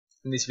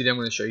In this video I'm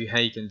going to show you how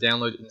you can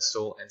download,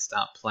 install and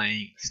start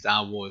playing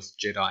Star Wars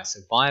Jedi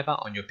Survivor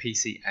on your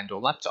PC and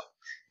or laptop.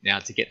 Now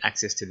to get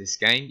access to this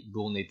game you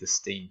will need the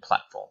Steam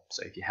platform,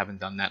 so if you haven't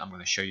done that I'm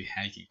going to show you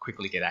how you can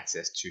quickly get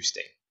access to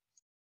Steam.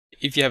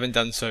 If you haven't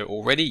done so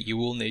already, you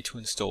will need to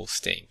install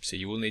Steam. So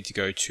you will need to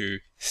go to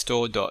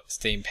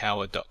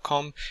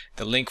store.steampower.com.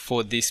 The link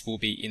for this will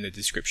be in the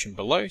description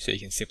below, so you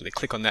can simply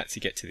click on that to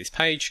get to this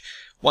page.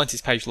 Once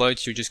this page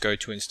loads, you'll just go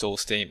to install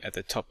Steam at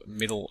the top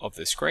middle of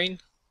the screen.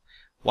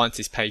 Once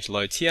this page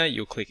loads here,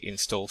 you'll click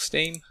install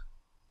Steam.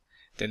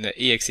 Then the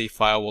exe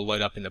file will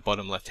load up in the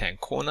bottom left hand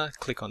corner.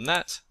 Click on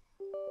that.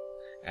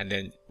 And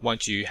then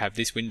once you have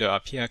this window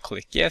up here,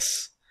 click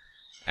yes.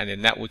 And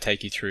then that will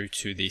take you through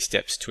to the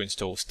steps to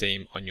install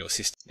Steam on your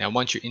system. Now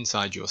once you're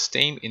inside your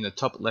Steam, in the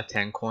top left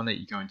hand corner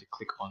you're going to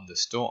click on the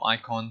store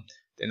icon.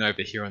 Then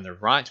over here on the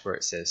right where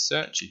it says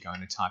search, you're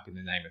going to type in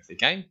the name of the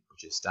game,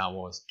 which is Star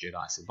Wars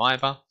Jedi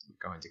Survivor.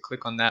 You're going to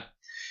click on that.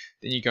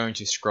 Then you're going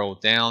to scroll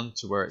down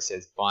to where it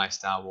says buy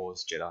Star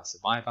Wars Jedi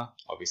Survivor.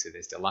 Obviously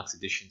there's deluxe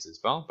editions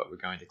as well, but we're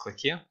going to click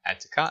here, add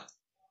to cart.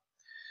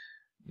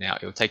 Now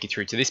it will take you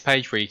through to this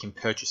page where you can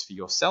purchase for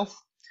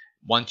yourself.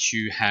 Once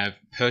you have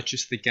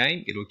purchased the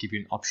game, it will give you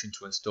an option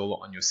to install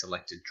it on your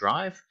selected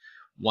drive.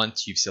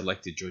 Once you've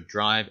selected your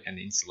drive and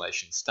the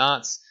installation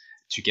starts,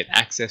 to get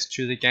access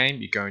to the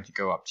game, you're going to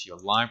go up to your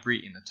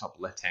library in the top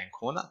left hand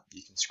corner.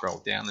 You can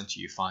scroll down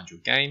until you find your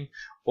game,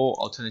 or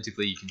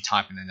alternatively you can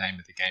type in the name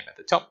of the game at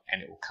the top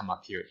and it will come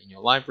up here in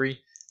your library.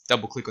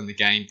 Double click on the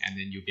game and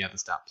then you'll be able to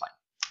start playing.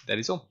 That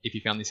is all. If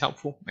you found this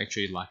helpful, make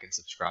sure you like and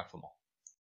subscribe for more.